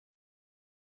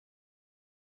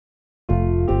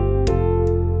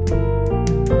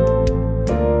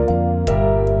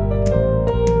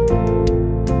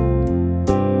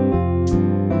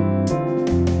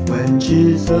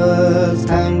Jesus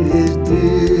and his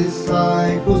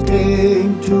disciples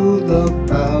came to the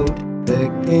crowd. They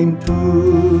came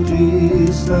to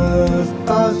Jesus,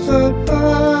 a certain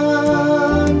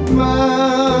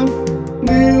man,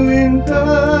 kneeling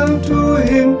down to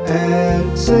him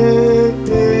and saying,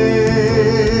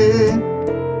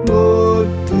 Lord,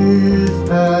 please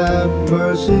have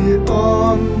mercy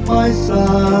on my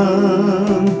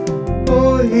son,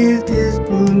 for he is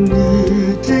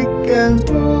lu-na-tic and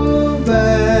so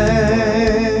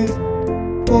vexed,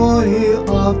 for he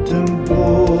often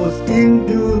goes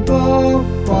into the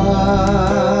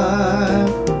fire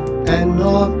and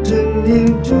often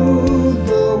into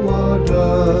the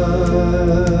water.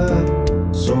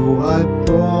 So I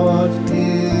brought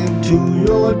him to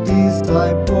your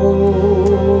disciples,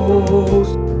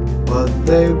 but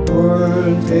they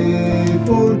weren't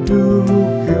able to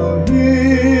cure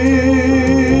him.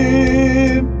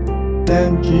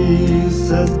 Then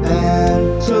Jesus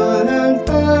answered and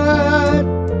said,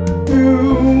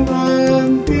 You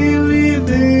un-be-liev-ing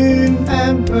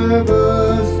and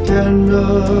perverse generation,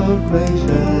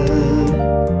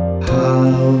 how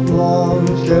long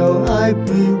shall I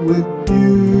be with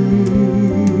you?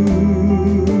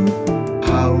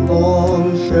 How long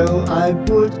shall I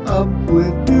put up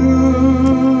with you?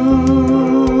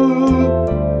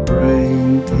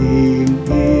 Bring him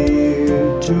here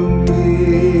to me.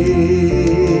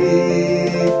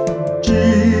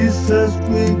 Jesus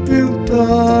rebuked the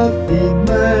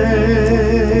demand,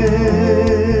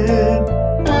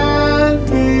 and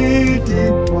he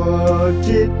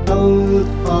departed out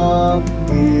of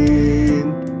him,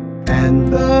 and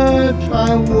the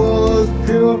child was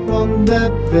cured from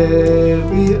that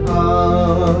very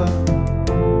hour.